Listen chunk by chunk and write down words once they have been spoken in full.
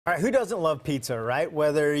All right, who doesn't love pizza, right?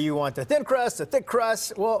 Whether you want the thin crust, the thick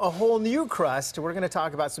crust, well, a whole new crust. We're going to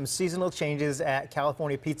talk about some seasonal changes at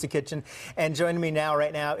California Pizza Kitchen. And joining me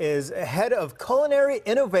right now is Head of Culinary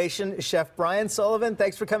Innovation, Chef Brian Sullivan.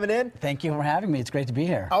 Thanks for coming in. Thank you for having me. It's great to be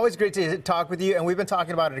here. Always great to talk with you. And we've been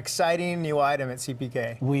talking about an exciting new item at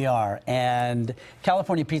CPK. We are. And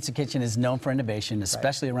California Pizza Kitchen is known for innovation,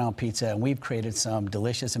 especially around pizza. And we've created some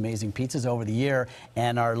delicious, amazing pizzas over the year.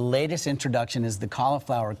 And our latest introduction is the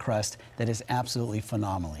cauliflower crust that is absolutely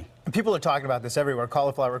phenomenally. People are talking about this everywhere,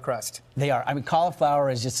 cauliflower crust. They are. I mean,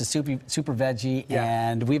 cauliflower is just a super veggie,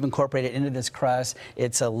 and we've incorporated it into this crust.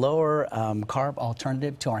 It's a lower carb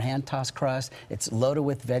alternative to our hand-tossed crust. It's loaded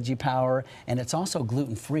with veggie power, and it's also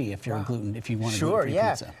gluten-free if you're a gluten, if you want a gluten-free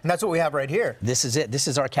pizza. And that's what we have right here. This is it. This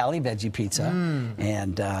is our Cali veggie pizza,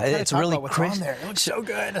 and it's really crisp. It looks so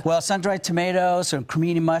good. Well, sun-dried tomatoes, some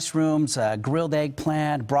cremini mushrooms, grilled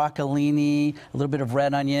eggplant, broccolini, a little bit of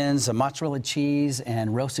red onions, a mozzarella cheese,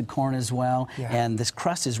 and roasted corn as well. And this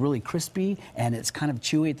crust is really crispy and it's kind of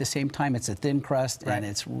chewy at the same time. It's a thin crust and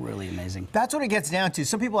it's really amazing. That's what it gets down to.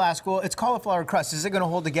 Some people ask, well, it's cauliflower crust. Is it going to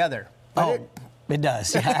hold together? It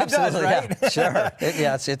does. Yeah, absolutely. It does, right?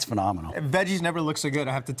 Yeah, sure. It's phenomenal. Veggies never look so good,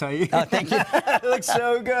 I have to tell you. Thank you. It looks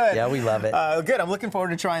so good. Yeah, we love it. Good. I'm looking forward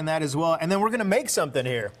to trying that as well. And then we're going to make something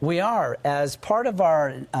here. We are. As part of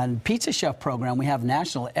our Pizza Chef program, we have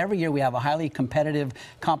national. Every year we have a highly competitive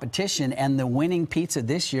competition, and the winning pizza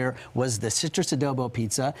this year was the citrus adobo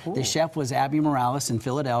pizza. Ooh. The chef was Abby Morales in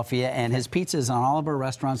Philadelphia, and his pizza is on all of our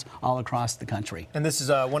restaurants all across the country. And this is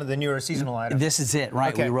one of the newer seasonal items. This is it,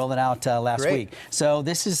 right? Okay. We rolled it out last week. So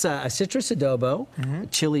this is a citrus adobo,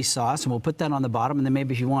 chili sauce, and we'll put that on the bottom. And then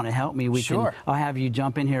maybe if you want to help me, we can. I'll have you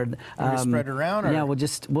jump in here. Spread it around. Or? Yeah,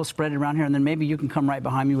 we'll spread it around here, and then maybe you can come right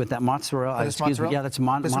behind me with that mozzarella. Excuse me. Yeah, that's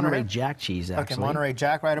Monterey Jack cheese. Actually. Okay, Monterey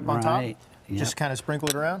Jack right up on top. Yep. Just kind of sprinkle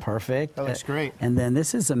it around. Perfect. That looks great. And then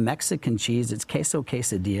this is a Mexican cheese. It's queso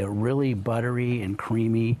quesadilla, really buttery and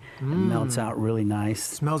creamy. It melts out really nice.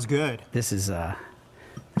 Smells good. This is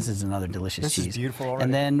another delicious cheese. This is beautiful already.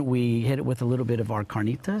 And then we hit it with a little bit of our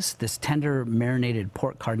carnitas, this tender marinated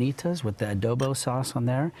pork carnitas with the adobo sauce on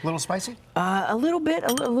there. A little spicy? A little bit,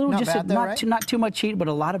 a little not just bad though, not too much heat, but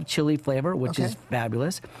a lot of chili flavor, which is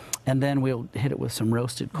fabulous. And then we'll hit it with some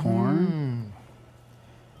roasted corn.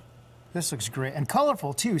 This looks great and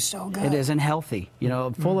colorful too, so good. It is, and healthy, you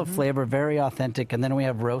know, full of flavor, very authentic. And then we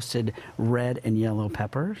have roasted red and yellow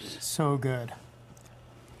peppers. So good.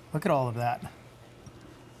 Look at all of that.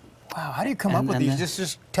 Wow, how do you come up with these?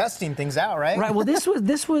 Just testing things out, right? Right. Well,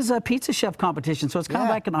 this was a pizza chef competition, so it's kind of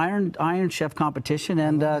like an iron chef competition,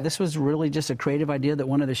 and this was really just a creative idea that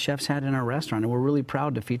one of the chefs had in our restaurant, and we're really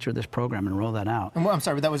proud to feature this program and roll that out. I'm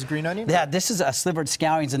sorry, that was green onion? Yeah, this is a slivered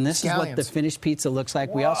scallions, and this is what the finished pizza looks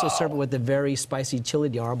like. Whoa. We also serve it with the very spicy chili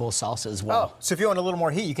de árbol salsa as well. Oh, so if you want a little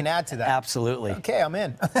more heat, you can add to that. Absolutely. Okay, I'm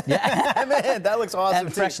in. Yeah, I'm in. That looks awesome.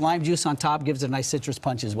 And fresh lime juice on top gives it a nice citrus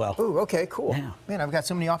punch as well. Ooh, okay, cool. Yeah. Man, I've got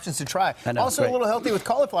so many options to try. I know. Also, a little healthy with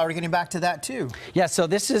cauliflower, getting back to that too. Yeah, so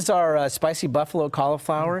this is our spicy buffalo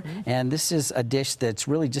cauliflower, and this is a dish that's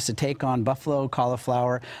really just a take on buffalo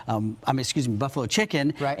cauliflower, buffalo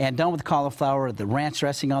chicken, and done with cauliflower, the ranch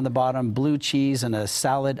dressing on the bottom, blue cheese, and a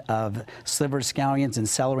salad of slivered scallions and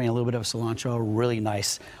celery and a little bit of cilantro. Really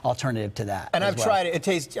nice alternative to that. And I've tried it. It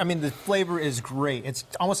tastes, I mean, the flavor is great. It's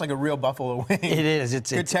almost like a real buffalo wing. It is.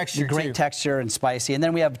 It's good texture, great texture and spicy. And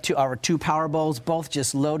then we have our two power bowls, both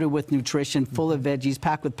just loaded with nutrition, full of veggies,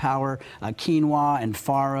 packed with power, quinoa and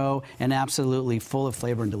farro, and absolutely full of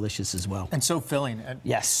flavor and delicious as well. And so filling.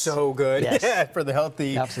 Yes. So good. Yes. Yeah, for the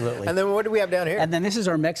healthy. Absolutely. And then what do we have down here? And then this is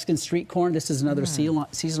our Mexican street corn. This is another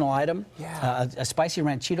seasonal item. Yeah. A spicy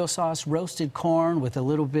ranchito sauce, roasted corn with a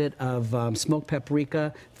little bit of smoked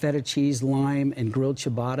paprika, feta cheese, lime, and grilled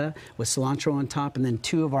ciabatta with cilantro on top, and then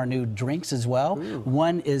two of our new drinks as well. Ooh.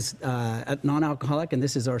 One is non-alcoholic, and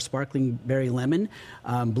this is our sparkling berry lemon,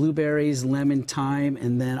 blueberries, lemon, thyme,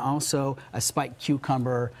 and then also a spiked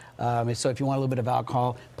cucumber. So if you want a little bit of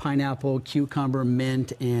alcohol, pineapple, cucumber,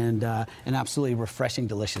 mint, and an absolutely refreshing,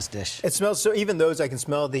 delicious dish. It smells so. Even those, I can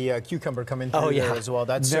smell the cucumber coming through there as well.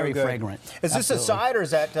 That's very so good. fragrant. Is this a side or is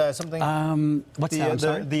that something? What's that? I'm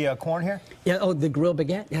sorry? The corn here? Yeah. Oh, the grilled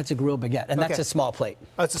baguette. Yeah, it's a grilled baguette, and that's a small plate.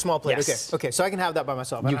 Oh, it's a small plate. Yes. Okay. So I can have that by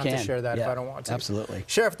myself. I don't have to share that if I don't want to. Absolutely.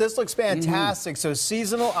 Chef, this looks fantastic. So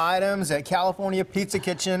seasonal items at California Pizza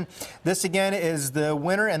Kitchen. This again is the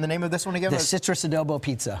winner, and the name of this one again? The citrus adobo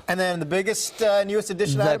pizza. And then the biggest, newest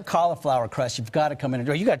addition The item? cauliflower crust. You've got to come in and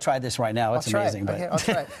enjoy. You got to try this right now. It's amazing. Okay, I'll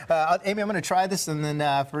try it. Amy, I'm going to try this, and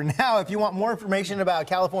then for now, if you want more information about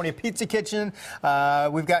California Pizza Kitchen,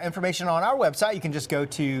 we've got information on our website. You can just go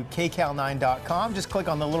to KCAL9.com. Just click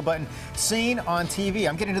on the little button, Seen on TV.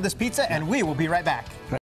 I'm getting to this pizza, and we will be right back.